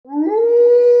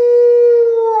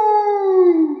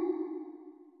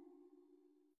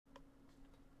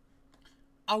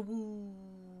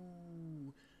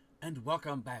Awoo! And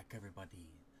welcome back, everybody.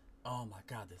 Oh my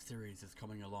god, this series is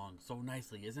coming along so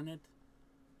nicely, isn't it?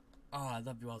 Oh, I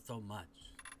love you all so much.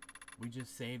 We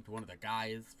just saved one of the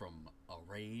guys from a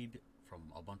raid from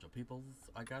a bunch of peoples,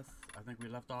 I guess. I think we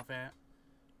left off at.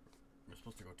 We're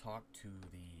supposed to go talk to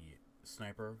the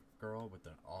sniper girl with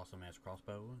the awesome-ass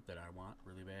crossbow that I want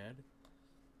really bad.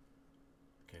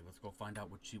 Okay, let's go find out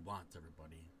what she wants,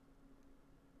 everybody.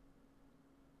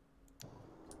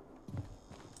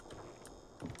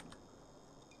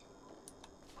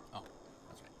 Oh,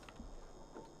 that's right.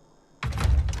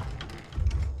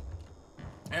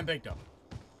 And baked up.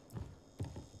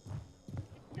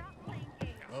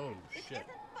 Oh, shit.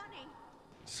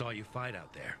 Saw you fight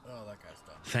out there. Oh, that guy's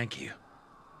done. Thank you.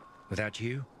 Without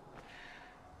you,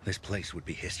 this place would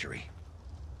be history.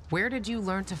 Where did you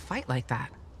learn to fight like that?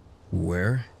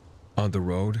 Where? On the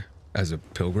road? As a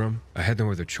pilgrim? I had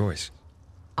no other choice.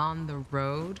 On the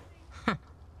road?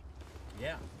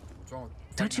 Yeah. What's wrong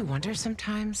with Don't you wonder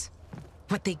sometimes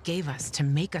what they gave us to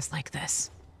make us like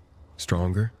this?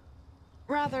 Stronger?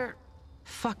 Rather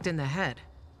fucked in the head.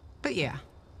 But yeah,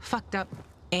 fucked up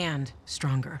and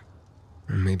stronger.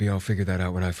 Maybe I'll figure that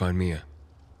out when I find Mia.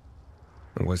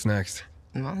 What's next?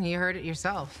 Well, you heard it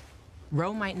yourself.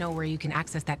 Ro might know where you can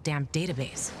access that damn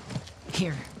database.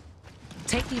 Here,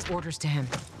 take these orders to him.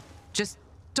 Just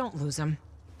don't lose them,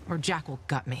 or Jack will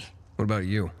gut me. What about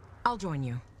you? I'll join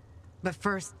you. But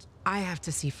first, I have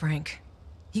to see Frank.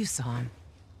 You saw him.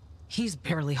 He's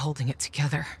barely holding it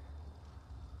together.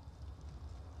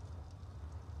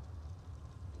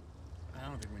 I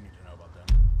don't think we need to know about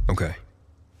that. Okay.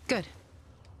 Good.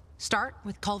 Start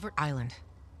with Culvert Island.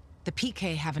 The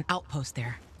PK have an outpost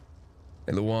there.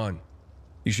 Hey, Luan.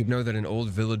 You should know that in Old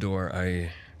Villador,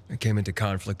 I came into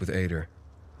conflict with Ader.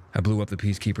 I blew up the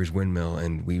Peacekeeper's windmill,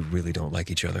 and we really don't like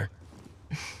each other.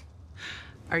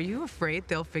 Are you afraid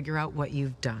they'll figure out what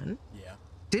you've done? Yeah.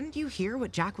 Didn't you hear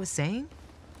what Jack was saying?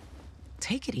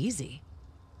 Take it easy.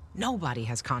 Nobody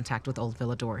has contact with Old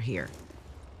Villador here.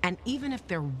 And even if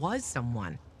there was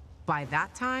someone, by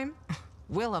that time,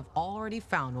 we'll have already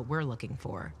found what we're looking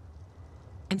for.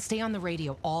 And stay on the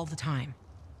radio all the time.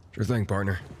 Sure thing,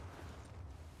 partner.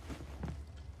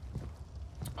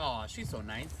 Aw, she's so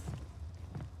nice.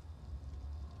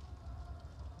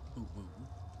 Ooh, ooh.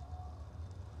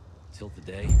 Till the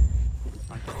day,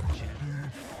 I get a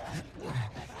chance.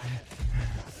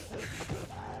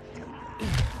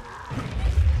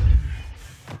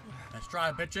 Let's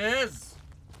try, bitches!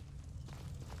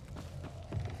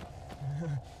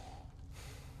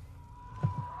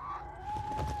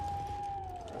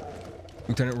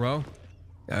 Lieutenant Rowe?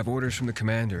 I have orders from the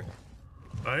commander.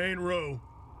 I ain't Rowe.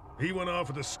 He went off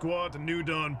with a squad to New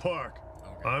Dawn Park.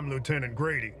 Okay. I'm Lieutenant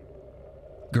Grady.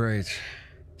 Great.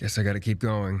 Guess I gotta keep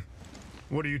going.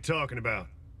 What are you talking about?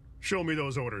 Show me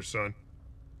those orders, son.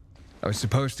 I was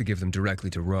supposed to give them directly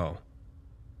to Rowe.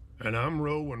 And I'm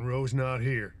Rowe when Rowe's not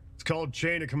here. It's called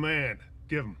Chain of Command.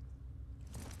 Give 'em.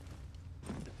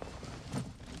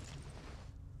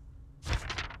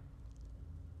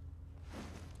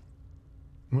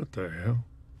 What the hell?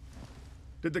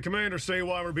 Did the commander say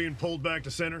why we're being pulled back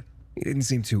to center? He didn't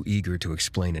seem too eager to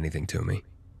explain anything to me.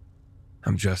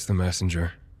 I'm just the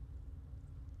messenger.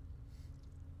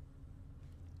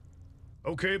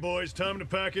 Okay, boys, time to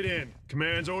pack it in.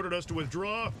 Command's ordered us to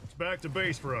withdraw. It's back to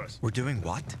base for us. We're doing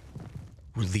what?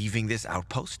 We're leaving this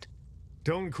outpost?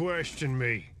 Don't question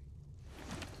me.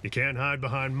 You can't hide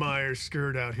behind Myers'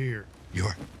 skirt out here.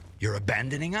 You're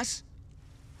abandoning us?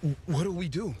 What'll we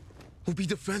do? We'll be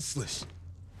defenseless.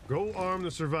 Go arm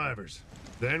the survivors.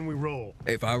 Then we roll.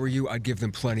 If I were you, I'd give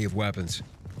them plenty of weapons.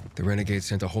 The Renegades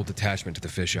sent a whole detachment to the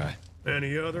fisheye.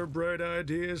 Any other bright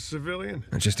ideas, civilian?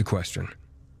 Just a question.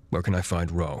 Where can I find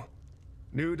Rowe?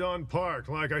 New Dawn Park,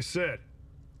 like I said.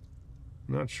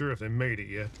 Not sure if they made it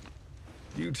yet.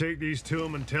 You take these to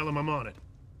him and tell him I'm on it.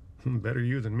 Better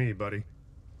you than me, buddy.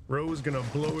 Rowe's gonna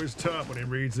blow his top when he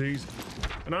reads these.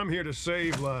 And I'm here to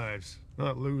save lives,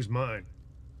 not lose mine.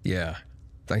 Yeah.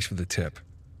 Thanks for the tip.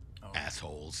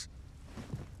 Assholes.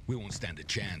 We won't stand a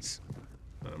chance.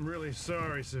 I'm really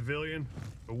sorry, civilian,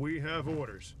 but we have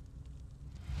orders.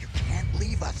 You can't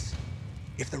leave us.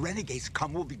 If the renegades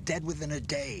come, we'll be dead within a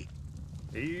day.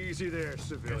 Easy there, Because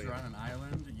civilian. you're on an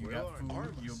island, you Well, got food,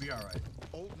 armless. you'll be alright.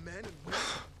 Old men and women.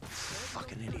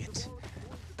 Fucking idiots.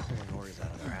 Pulling orders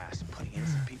out of their ass and putting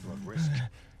innocent people at risk.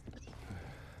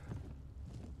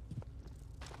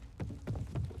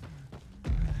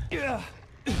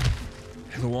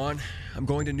 Luan, I'm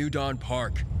going to New Dawn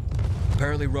Park.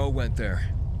 Apparently Rowe went there.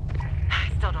 I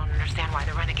still don't understand why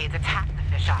the Renegades attacked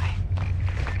the fisheye.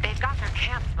 They've got their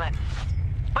camps, but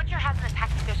Butcher hasn't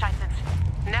attacked the fisheye since...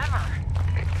 never.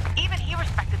 Even he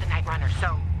respected the Night Runner,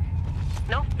 so...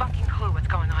 no fucking clue what's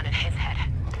going on in his head.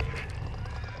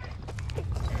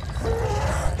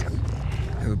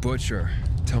 The Butcher.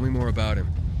 Tell me more about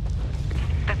him.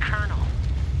 The Colonel.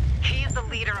 He's the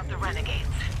leader of the Renegades.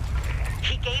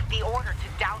 He gave the order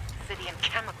to douse the city in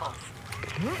chemicals.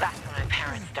 That's when my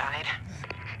parents died.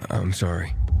 I'm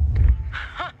sorry.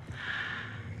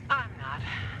 I'm not.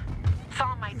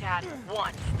 Saw my dad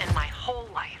once in my whole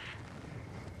life.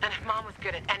 And if Mom was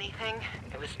good at anything,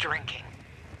 it was drinking.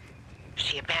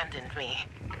 She abandoned me.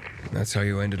 That's how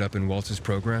you ended up in Waltz's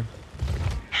program?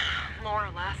 More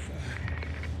or less.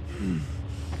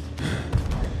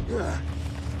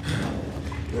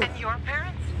 And your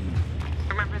parents?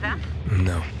 Remember them?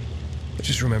 No. I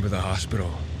just remember the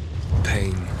hospital,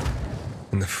 pain,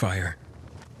 and the fire.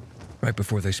 Right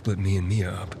before they split me and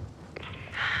Mia up.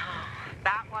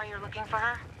 That why you're looking for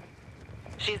her?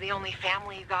 She's the only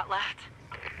family you got left?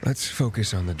 Let's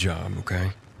focus on the job,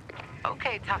 okay?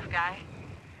 Okay, tough guy.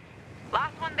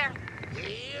 Last one there.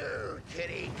 Here,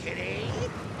 kitty.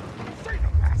 Say no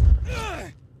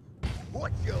faster.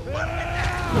 What you looking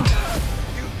at?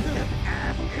 You just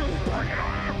ass and bring it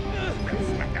on.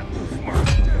 Respect that smart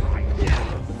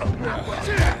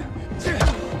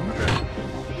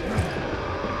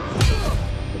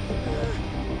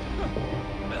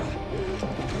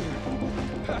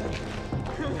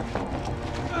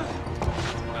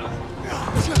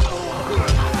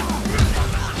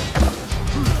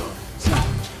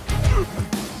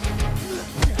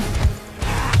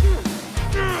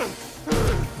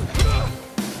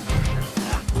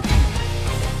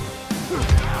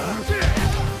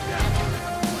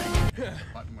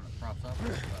Button when it props up.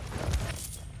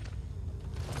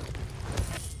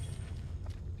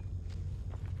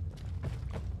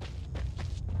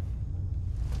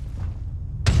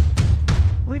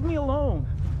 Leave me alone,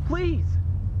 please.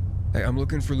 Hey, I'm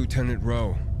looking for Lieutenant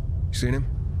Rowe. You seen him?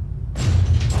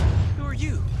 Who are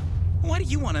you? Why do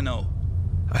you want to know?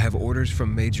 I have orders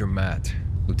from Major Matt.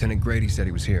 Lieutenant Grady said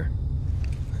he was here.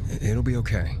 It'll be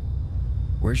okay.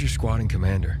 Where's your squad and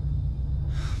commander?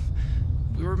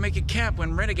 We were making camp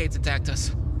when renegades attacked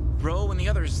us. Rowe and the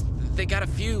others, they got a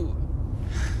few.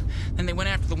 Then they went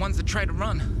after the ones that tried to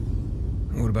run.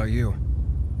 What about you?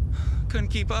 Couldn't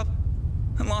keep up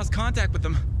and lost contact with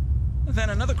them. Then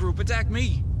another group attacked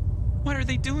me. What are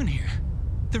they doing here?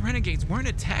 The renegades weren't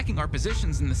attacking our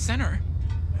positions in the center.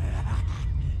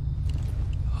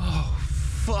 Oh,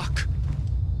 fuck.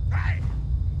 Hey,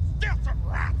 still some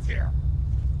rats here.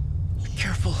 Be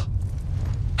careful.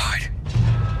 Hide.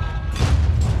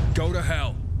 Go to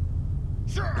hell.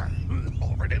 Sure,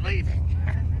 already leaving.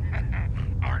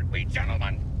 Aren't we,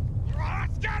 gentlemen?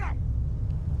 Let's get him!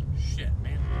 Shit,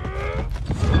 man.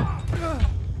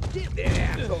 Get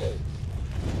that asshole!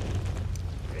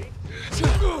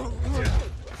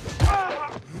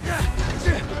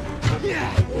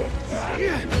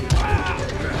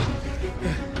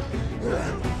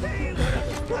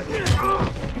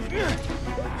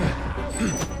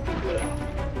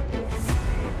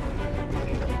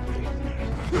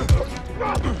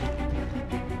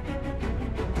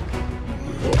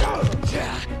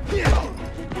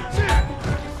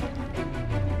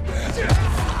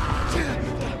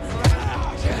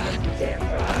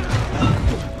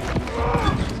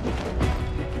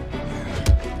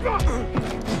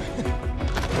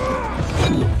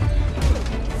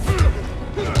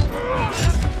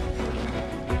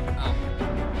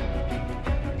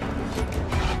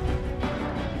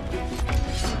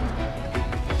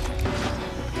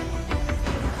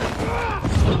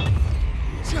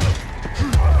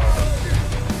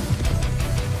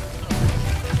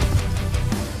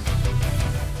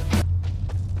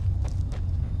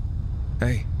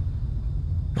 Hey,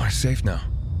 we're safe now.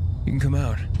 You can come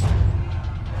out.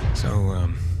 So,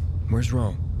 where's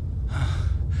Rowe?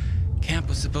 Camp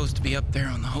was supposed to be up there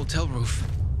on the hotel roof,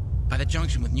 by the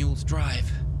junction with Newell's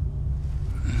Drive.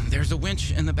 There's a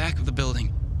winch in the back of the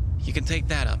building. You can take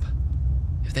that up.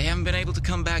 If they haven't been able to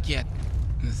come back yet,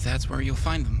 that's where you'll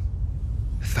find them.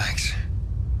 Thanks.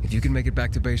 If you can make it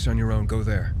back to base on your own, go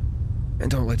there.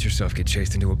 And don't let yourself get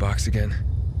chased into a box again.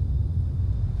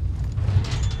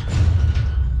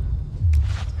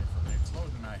 The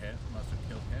explosion I hit must have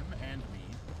killed him and me,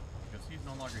 because he's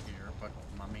no longer here, but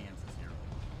my man's is here.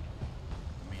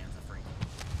 The man's a freak.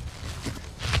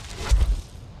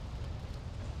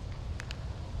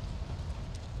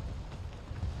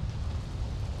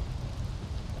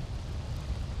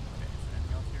 Okay, is there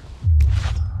anything else here?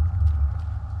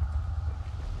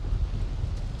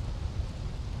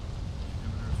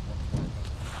 Inhibitors, 1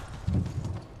 4.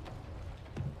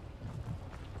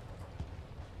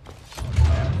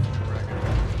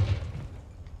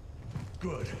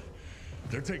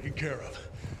 They're taken care of.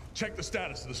 Check the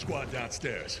status of the squad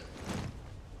downstairs.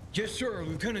 Yes, sir,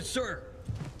 Lieutenant, sir.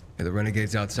 Are the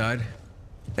renegades outside?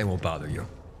 They won't bother you.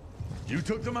 You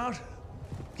took them out?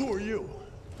 Who are you?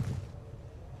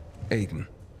 Aiden.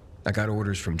 I got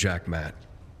orders from Jack Matt.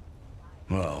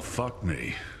 Well, fuck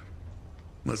me.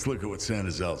 Let's look at what Santa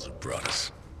Zelza brought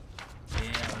us.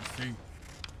 Yeah, let's see.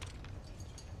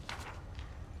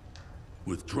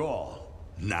 Withdrawal?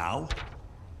 Now?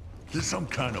 This is some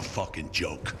kind of fucking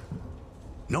joke.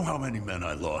 Know how many men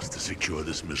I lost to secure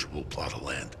this miserable plot of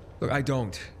land? Look, I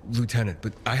don't, Lieutenant,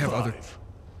 but I have other...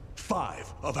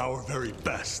 Five of our very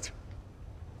best.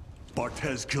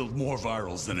 Bartez killed more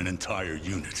virals than an entire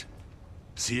unit.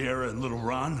 Sierra and Little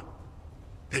Ron?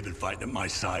 They've been fighting at my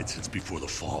side since before the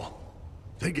fall.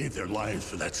 They gave their lives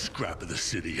for that scrap of the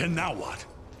city, and now what?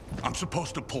 I'm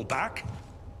supposed to pull back?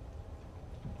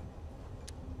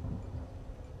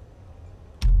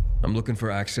 I'm looking for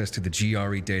access to the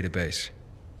GRE database.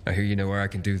 I hear you know where I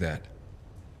can do that.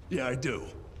 Yeah, I do.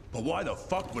 But why the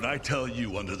fuck would I tell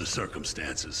you under the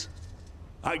circumstances?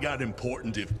 I got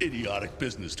important, if idiotic,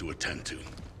 business to attend to.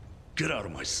 Get out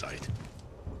of my sight.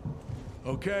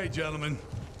 Okay, gentlemen.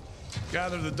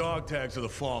 Gather the dog tags of the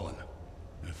fallen.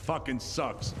 It fucking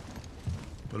sucks.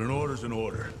 But an order's an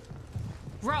order.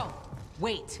 Ro,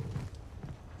 wait.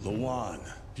 Lawan,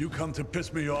 you come to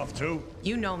piss me off too?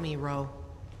 You know me, Ro.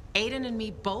 Aiden and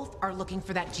me both are looking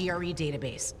for that GRE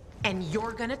database, and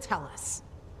you're gonna tell us.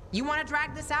 You wanna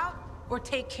drag this out, or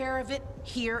take care of it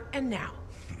here and now?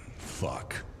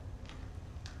 Fuck.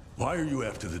 Why are you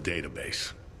after the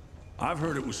database? I've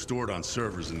heard it was stored on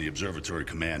servers in the Observatory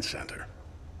Command Center.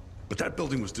 But that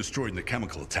building was destroyed in the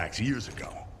chemical attacks years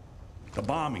ago. The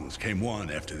bombings came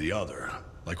one after the other,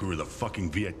 like we were the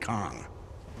fucking Viet Cong.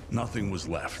 Nothing was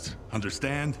left.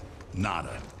 Understand?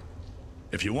 Nada.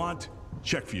 If you want,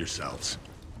 check for yourselves.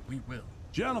 We will.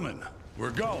 Gentlemen,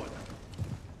 we're going.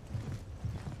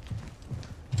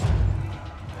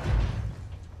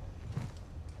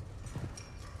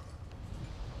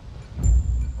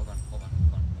 Hold on.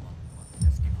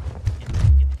 Let's get what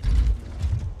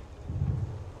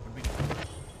do we do?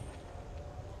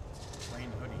 Plain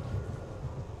hoodie.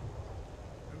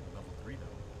 Ooh, level 3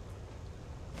 though.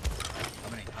 How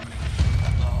many?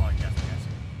 Oh, yes.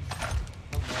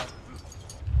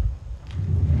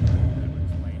 That would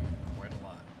explain quite a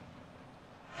lot.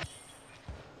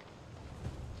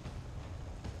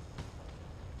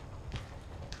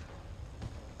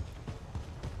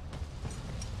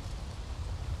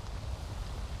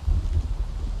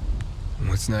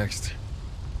 What's next?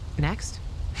 Next?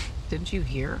 Didn't you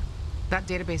hear? That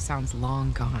database sounds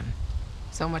long gone.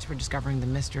 So much for discovering the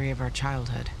mystery of our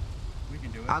childhood. We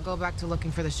can do it. I'll go back to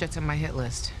looking for the shits on my hit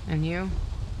list. And you?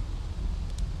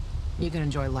 You can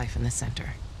enjoy life in the center.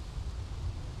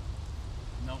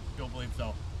 No, don't believe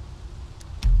so.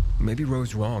 Maybe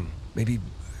Ro's wrong. Maybe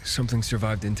something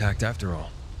survived intact after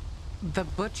all. The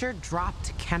Butcher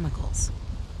dropped chemicals.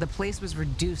 The place was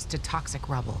reduced to toxic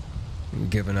rubble. You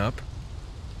giving up?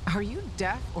 Are you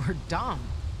deaf or dumb?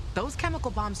 Those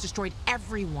chemical bombs destroyed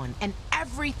everyone and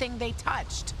everything they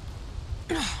touched.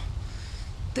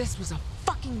 This was a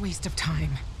fucking waste of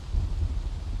time.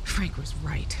 Frank was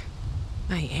right.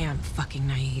 I am fucking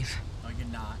naive. No, you're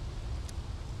not.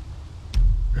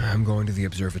 I'm going to the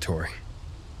observatory.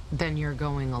 Then you're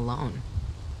going alone.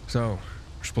 So,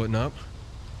 we're splitting up?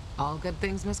 All good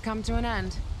things must come to an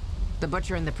end. The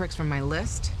Butcher and the pricks from my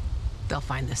list, they'll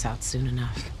find this out soon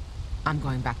enough. I'm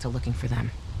going back to looking for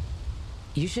them.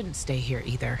 You shouldn't stay here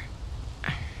either.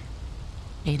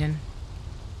 Aiden,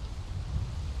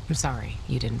 I'm sorry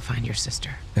you didn't find your sister.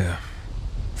 Yeah,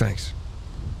 thanks.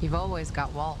 You've always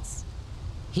got Waltz.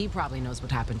 He probably knows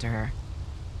what happened to her.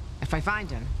 If I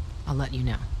find him, I'll let you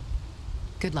know.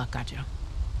 Good luck, Gajo.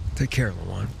 Take care,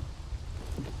 Lawan.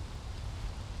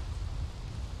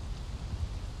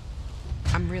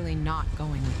 I'm really not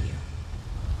going with you.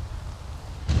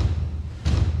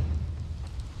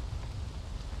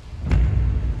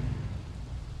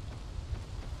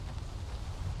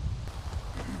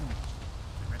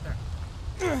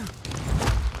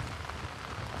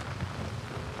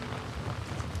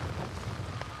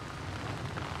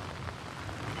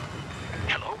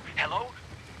 Hello?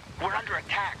 We're under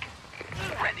attack.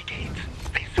 Renegades.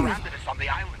 They surrounded us on the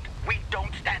island. We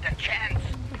don't stand a chance.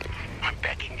 I'm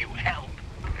begging you, help.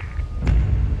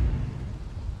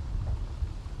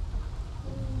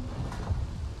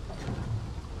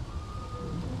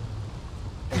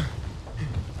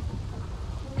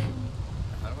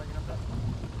 How do I get up there?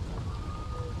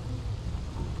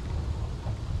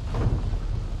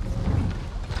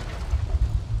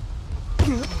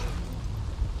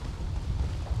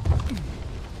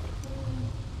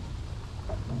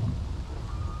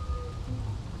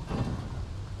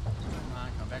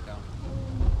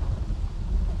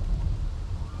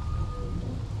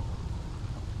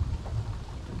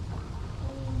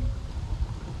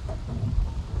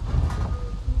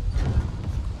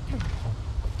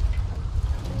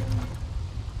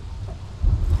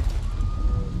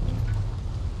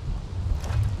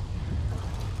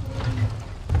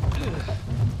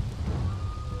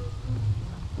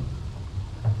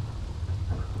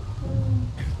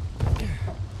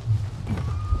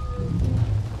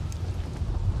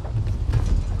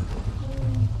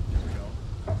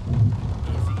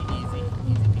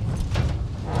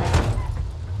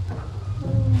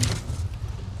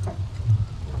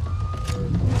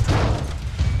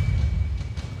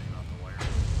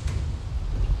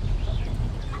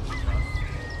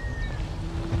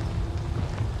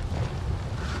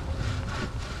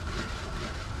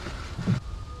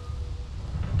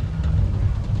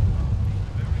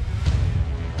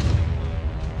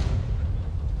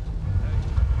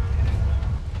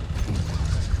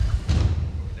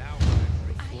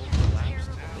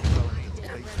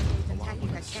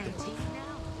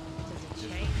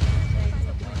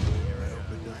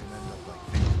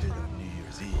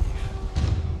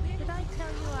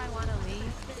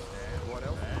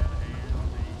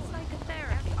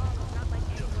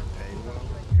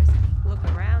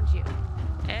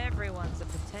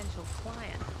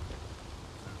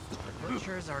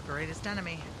 is our greatest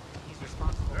enemy. He's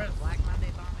responsible for Black Monday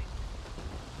bombing.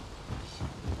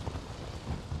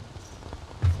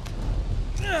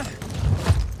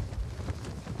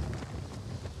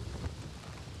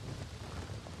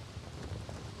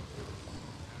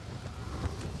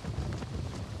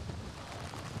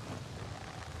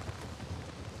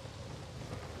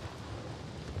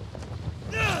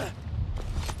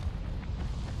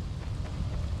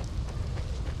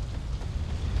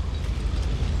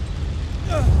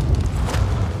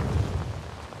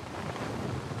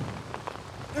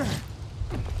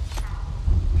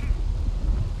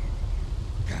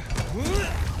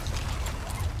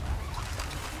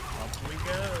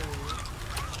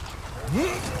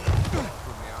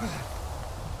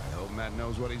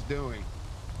 What he's doing.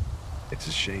 It's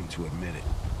a shame to admit it,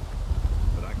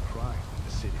 but I cried when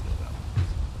the city lit up.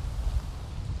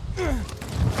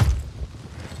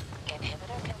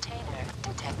 Inhibitor container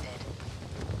detected.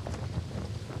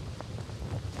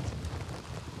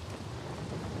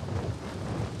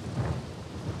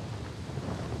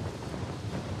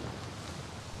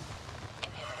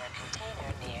 Inhibitor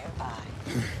container nearby.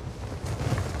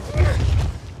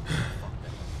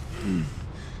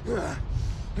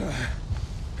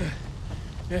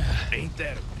 Ain't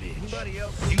that a bitch? Anybody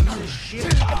else see this shit?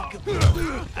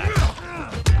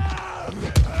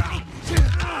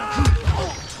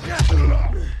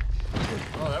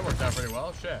 Oh, that worked out pretty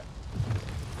well. Shit.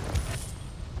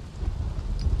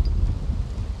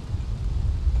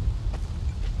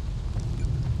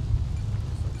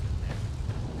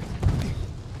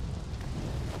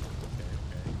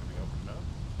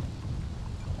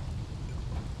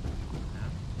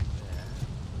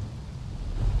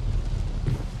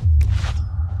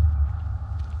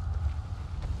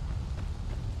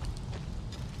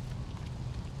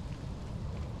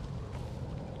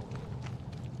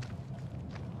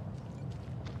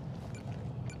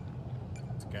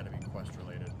 Gotta be quest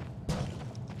related.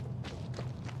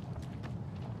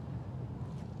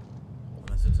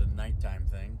 Unless it's a nighttime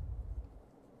thing.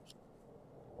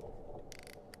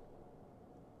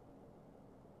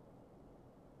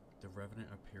 The Revenant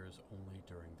appears only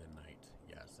during the night.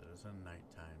 Yes, it is a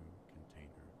nighttime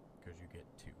container, because you get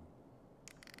 2.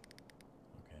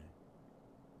 Okay.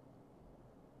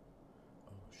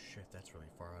 Oh shit, that's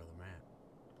really far out of the map.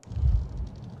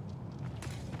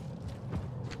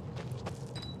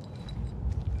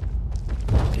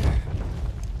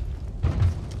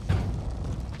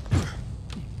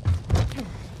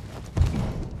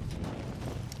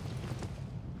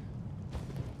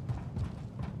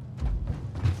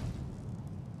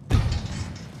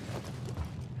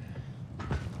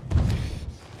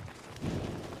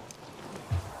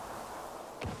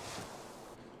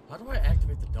 How do I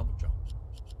activate the double jump?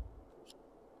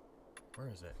 Where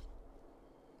is it?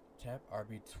 Tap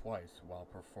RB twice while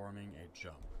performing a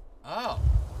jump. Oh!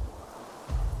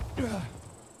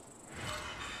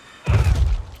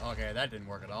 Okay, that didn't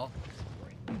work at all.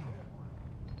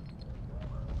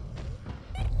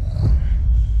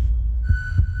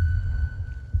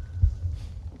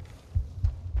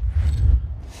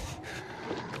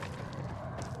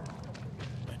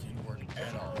 That didn't work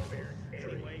at all.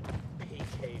 Anyway,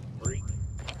 PK freak.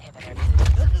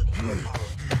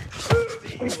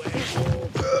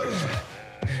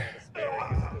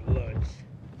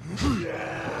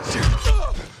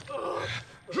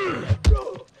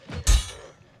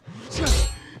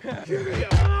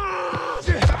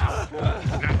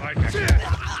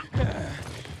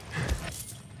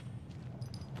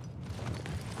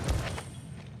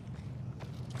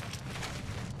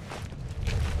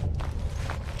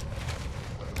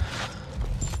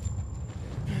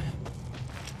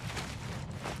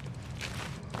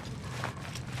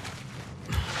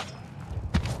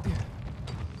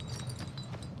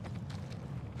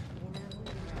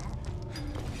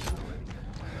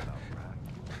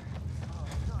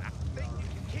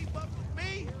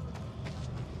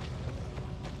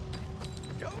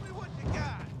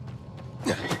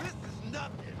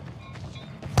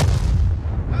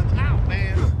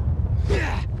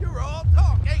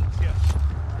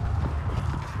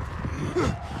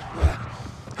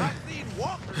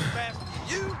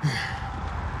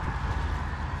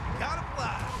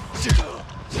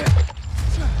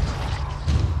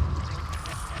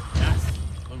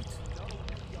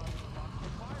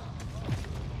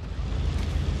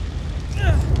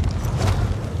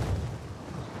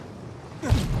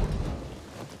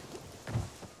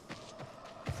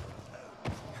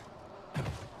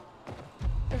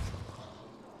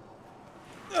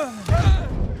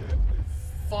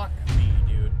 Fuck me,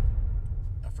 dude.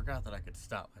 I forgot that I could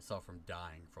stop myself from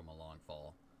dying from a long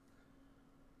fall.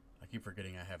 I keep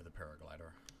forgetting I have the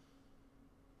paraglider.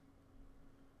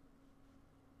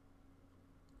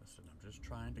 Listen, I'm just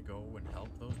trying to go and help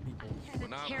those people.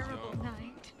 When I was young,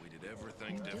 we did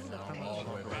everything different. All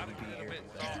the way back to be here.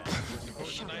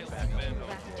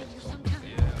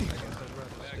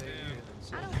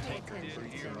 I don't pay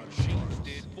attention. Machines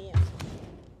did for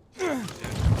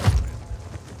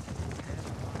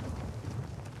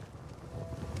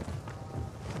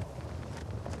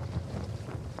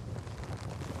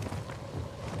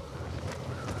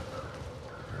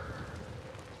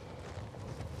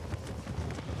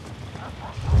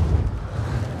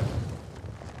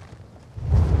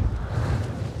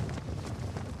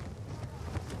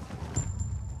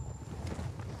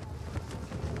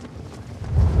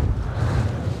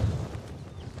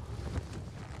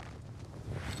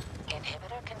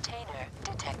Inhibitor container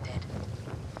detected.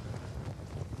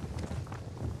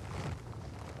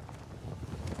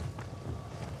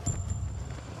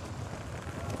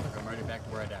 Look, I'm already back to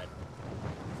where I died.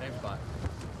 Same spot.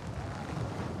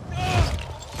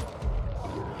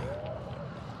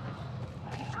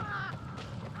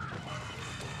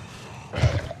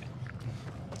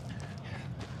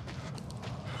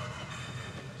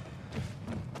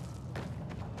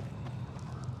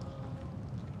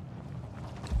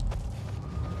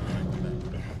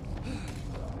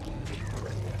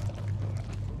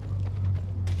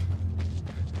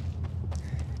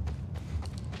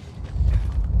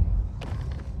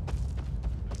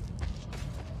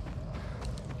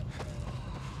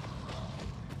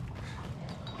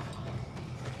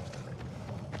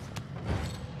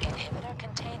 Inhibitor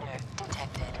container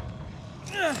detected.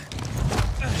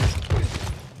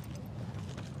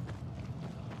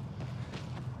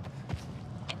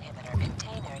 Inhibitor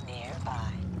container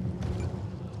nearby.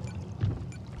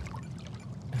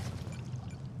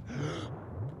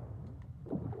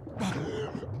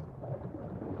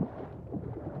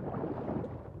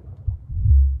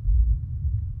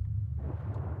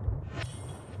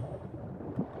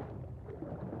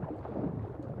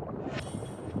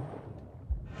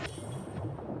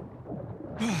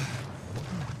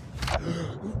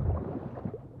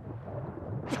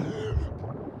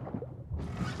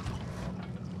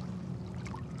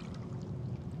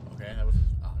 Okay, that was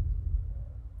odd.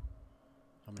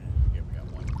 How many? Yeah, we got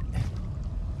one.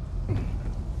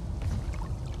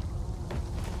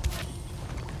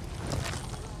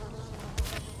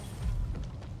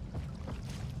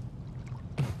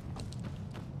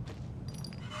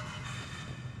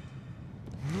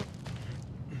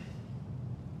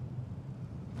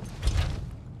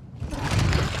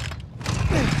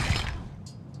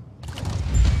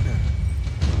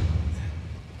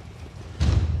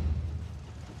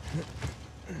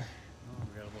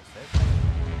 We got a little safe.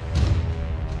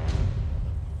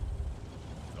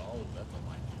 Oh, that's a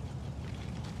line.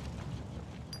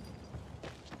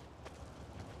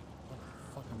 What the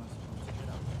fuck am I supposed to get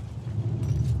out there?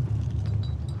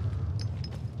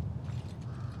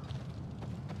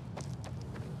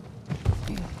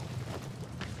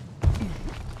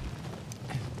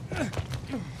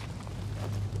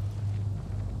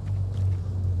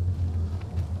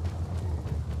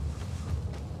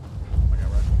 I got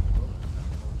right into the building.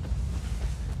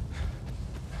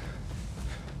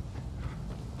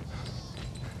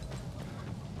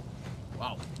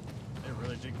 Wow, they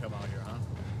really did come out here, huh?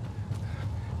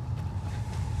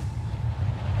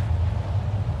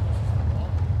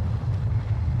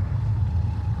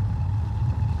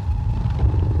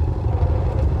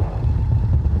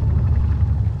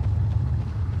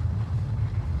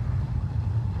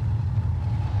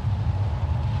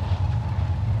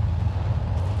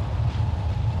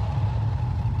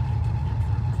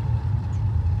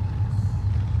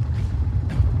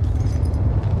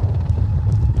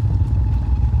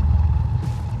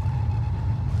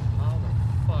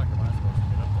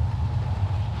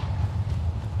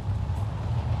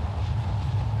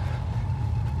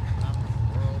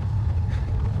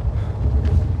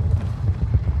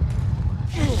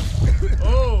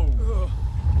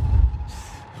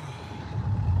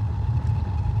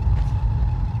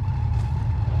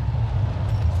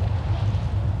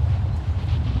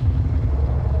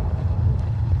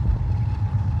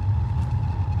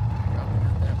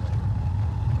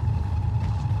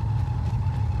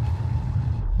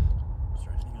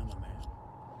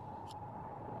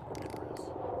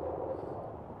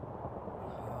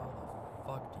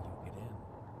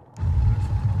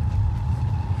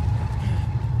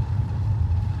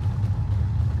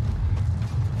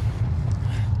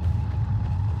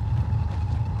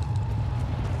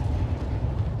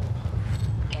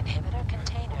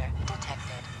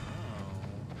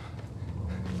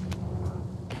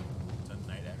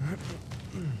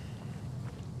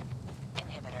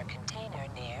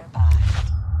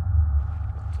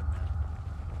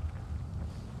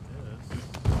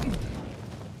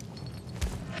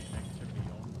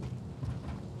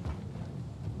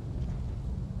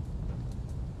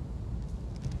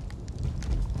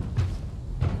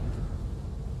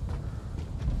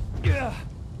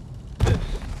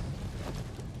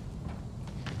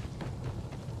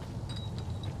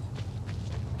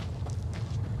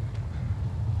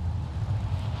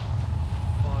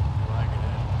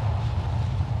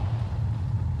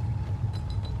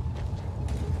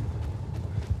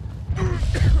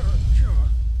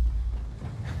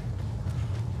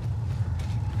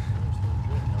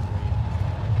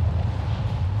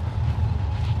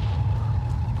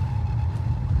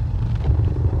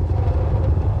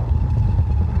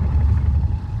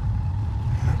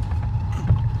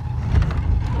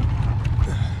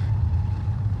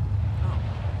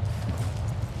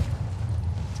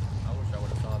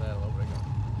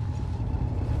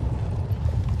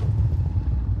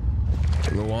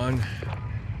 Luan.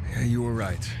 Yeah, you were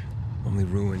right. Only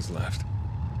ruins left.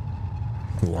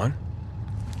 Luan?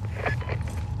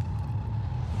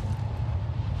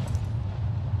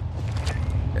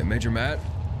 Hey, Major Matt?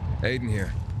 Aiden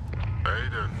here.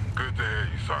 Aiden, good to hear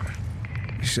you, son.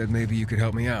 You said maybe you could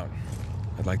help me out.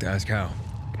 I'd like to ask how.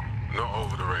 Not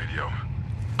over the radio.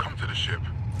 Come to the ship.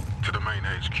 To the main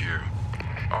HQ.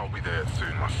 I'll be there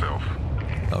soon myself.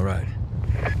 All right.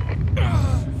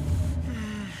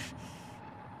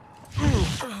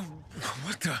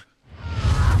 What the?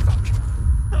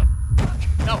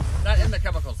 No, not in the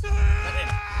chemicals. Not in.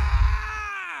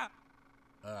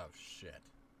 Oh, shit.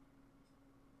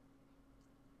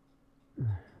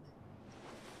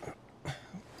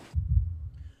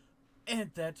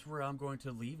 And that's where I'm going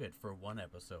to leave it for one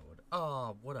episode.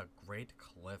 Oh, what a great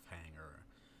cliffhanger.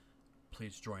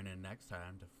 Please join in next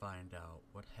time to find out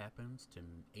what happens to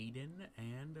Aiden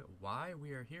and why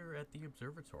we are here at the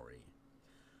observatory.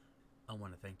 I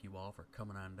want to thank you all for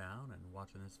coming on down and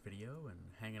watching this video and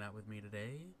hanging out with me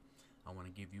today. I want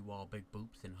to give you all big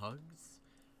boops and hugs.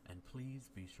 And please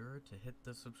be sure to hit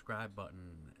the subscribe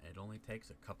button. It only takes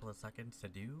a couple of seconds to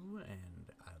do,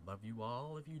 and I love you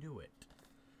all if you do it.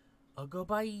 I'll go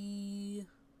bye.